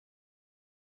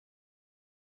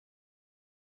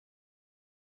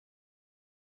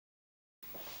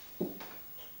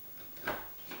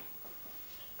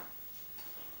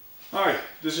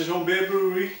This is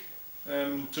Homebeerbrewery.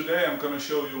 Today I'm going to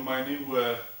show you my new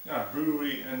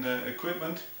brewery and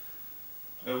equipment.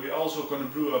 We're also going to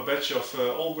brew a batch of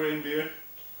all grain beer.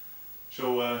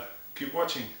 So keep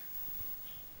watching.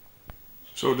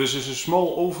 So this is a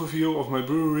small overview of my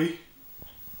brewery.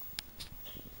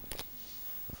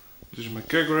 This is my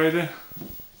kegerator.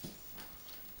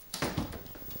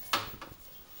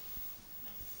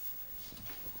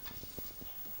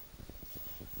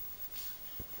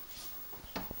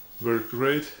 Works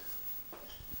great.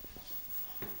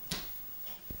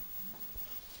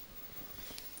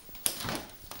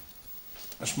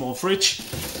 A small fridge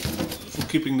for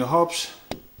keeping the hops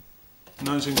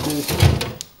nice and cool.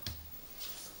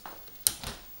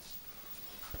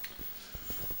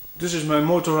 This is my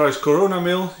motorized Corona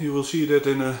mill. You will see that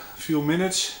in a few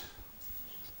minutes.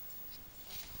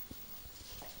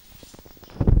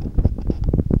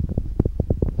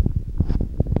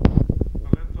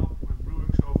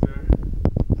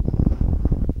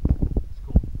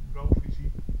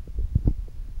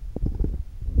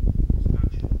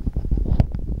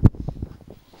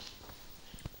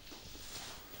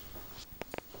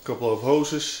 Couple of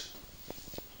hoses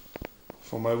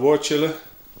for my wort chiller.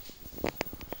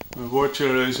 My wort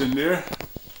chiller is in there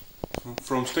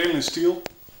from stainless steel.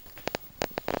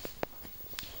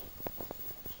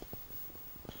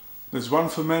 There's 1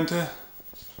 fermenter,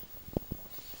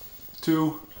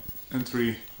 2 and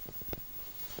 3.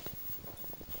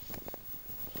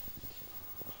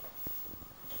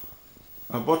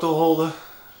 A bottle holder,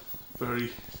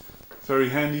 very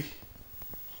handy.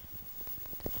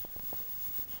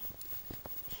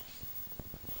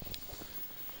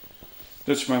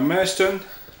 That's my mash tun.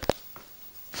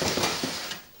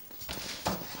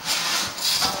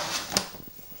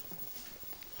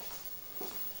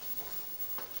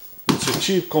 It's a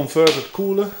cheap converted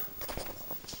cooler.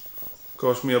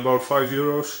 Cost me about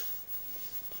 €5.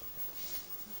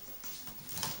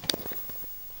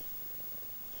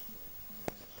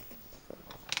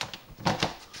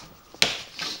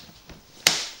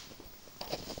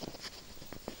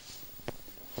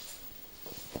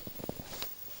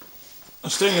 A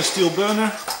stainless steel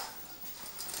burner.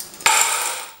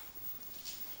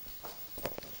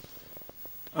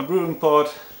 A brewing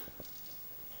pot,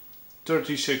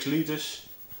 36 liters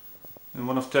and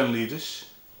one of 10 liters.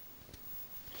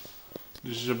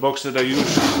 This is a box that I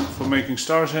use for making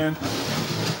stars in.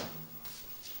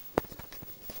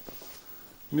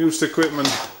 Newest equipment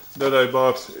that I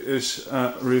bought is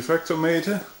a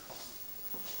refractometer.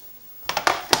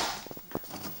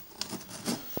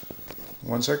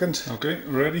 1 second. Okay,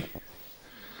 ready.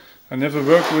 I never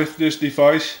worked with this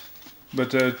device, but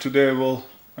today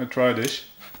I try this.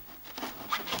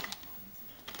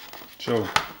 So,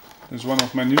 this is one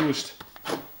of my newest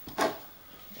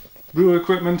brew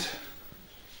equipment.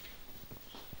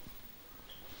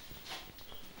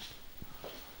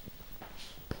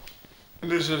 And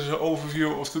this is an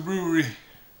overview of the brewery.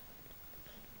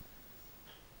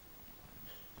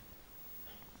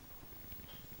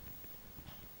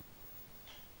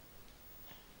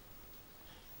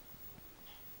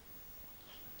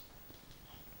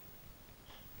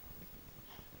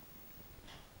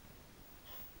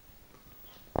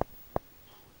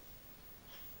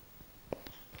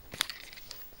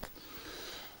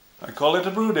 I call it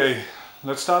a brew day.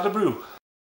 Let's start the brew.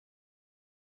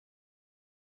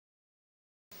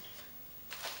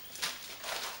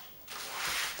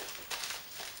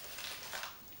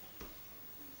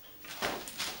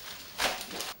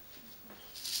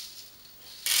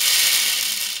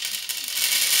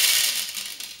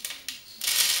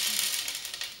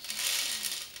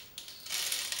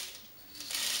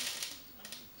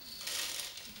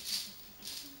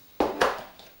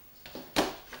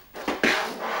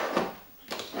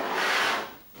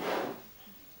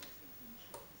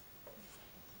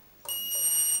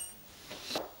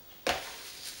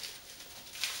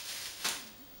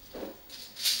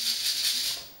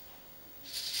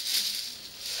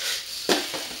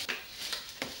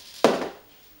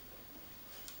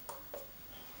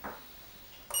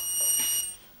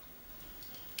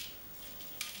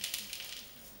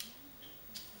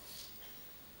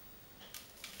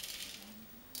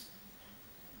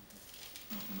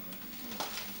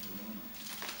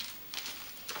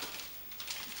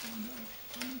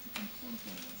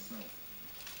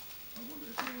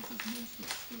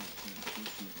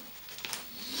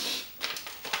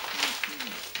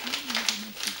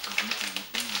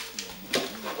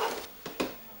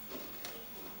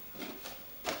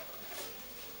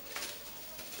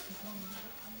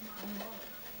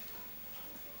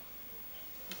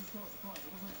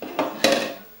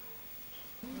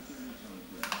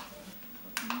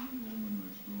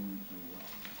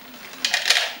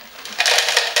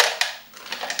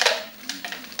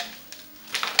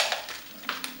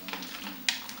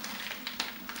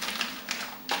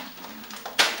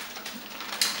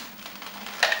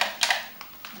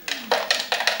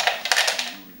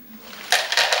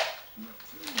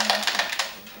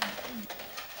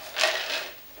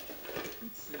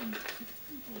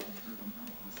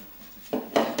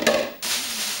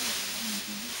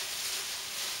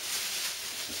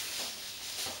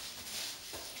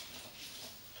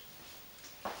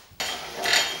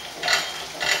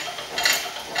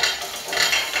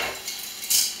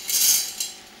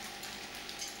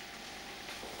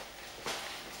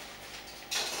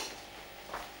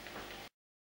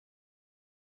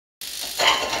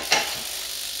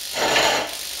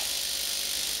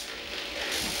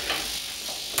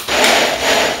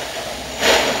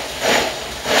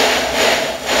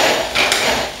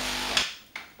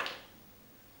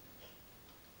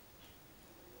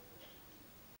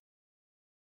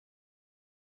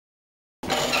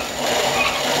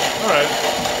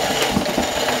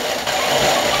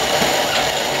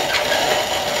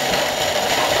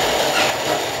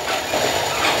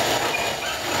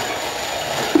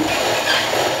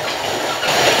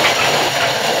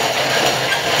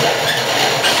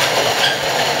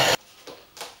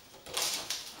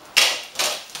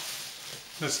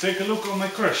 take a look on my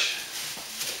crush.